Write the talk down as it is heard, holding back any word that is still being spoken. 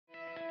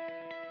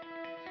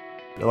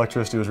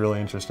Electricity was really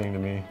interesting to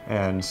me,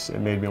 and it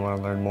made me want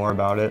to learn more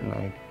about it, and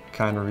I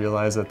kind of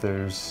realized that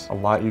there's a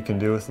lot you can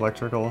do with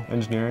electrical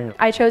engineering.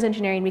 I chose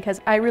engineering because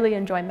I really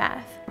enjoy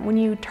math. When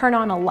you turn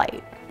on a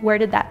light, where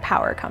did that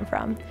power come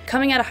from?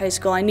 Coming out of high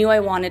school, I knew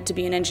I wanted to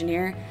be an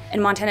engineer,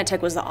 and Montana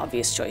Tech was the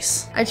obvious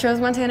choice. I chose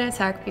Montana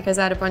Tech because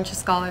I had a bunch of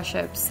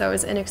scholarships, so it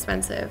was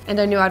inexpensive, and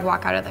I knew I'd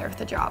walk out of there with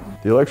a job.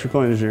 The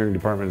electrical engineering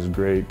department is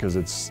great because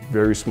it's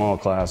very small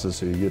classes,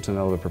 so you get to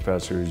know the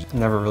professors.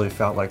 Never really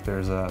felt like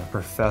there's a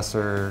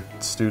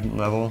professor-student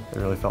level. It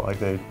really felt like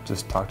they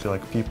just talk to you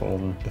like people,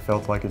 and it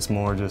felt like it's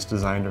more just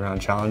designed around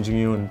challenging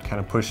you and kind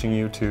of pushing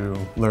you to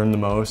learn the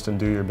most and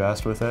do your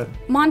best with it.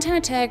 Montana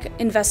Tech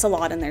invests a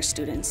lot in their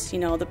students. You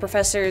know, the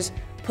professors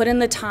put in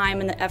the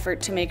time and the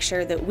effort to make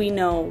sure that we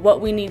know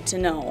what we need to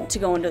know to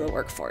go into the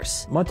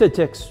workforce. Montana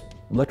Tech's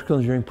electrical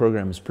engineering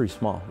program is pretty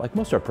small, like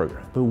most of our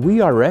programs, but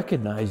we are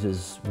recognized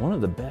as one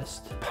of the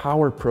best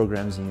power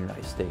programs in the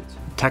United States.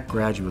 Tech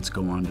graduates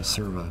go on to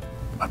serve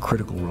a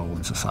critical role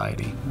in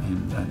society,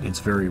 and it's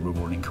a very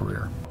rewarding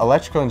career.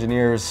 Electrical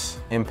engineers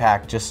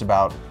impact just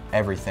about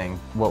everything.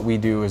 What we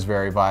do is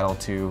very vital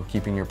to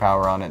keeping your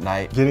power on at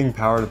night. Getting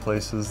power to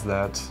places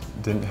that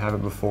didn't have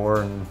it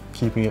before and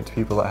keeping it to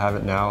people that have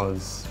it now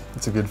it's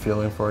a good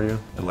feeling for you.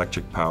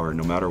 Electric power,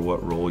 no matter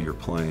what role you're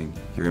playing,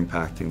 you're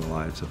impacting the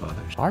lives of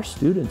others. Our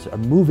students are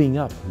moving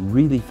up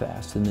really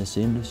fast in this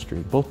industry,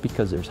 both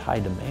because there's high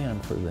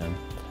demand for them,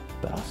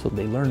 but also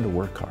they learn to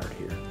work hard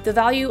here. The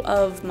value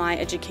of my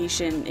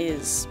education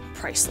is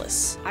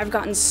priceless. I've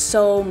gotten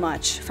so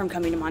much from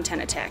coming to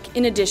Montana Tech,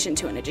 in addition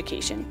to an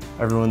education.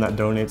 Everyone that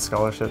donates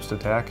scholarships to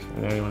Tech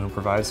and anyone who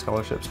provides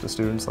scholarships to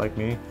students like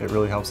me, it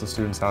really helps the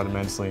students out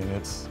immensely, and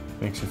it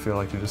makes you feel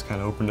like you just kind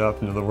of opened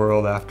up into the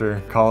world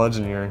after college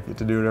and you get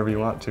to do whatever you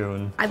want to.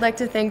 And I'd like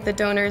to thank the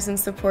donors and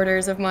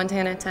supporters of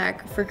Montana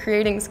Tech for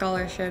creating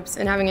scholarships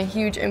and having a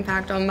huge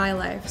impact on my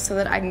life so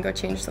that I can go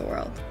change the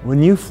world.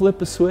 When you flip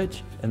a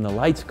switch and the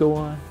lights go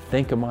on,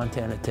 think of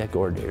Montana Tech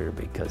orator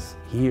because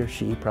he or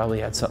she probably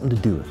had something to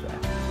do with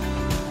that.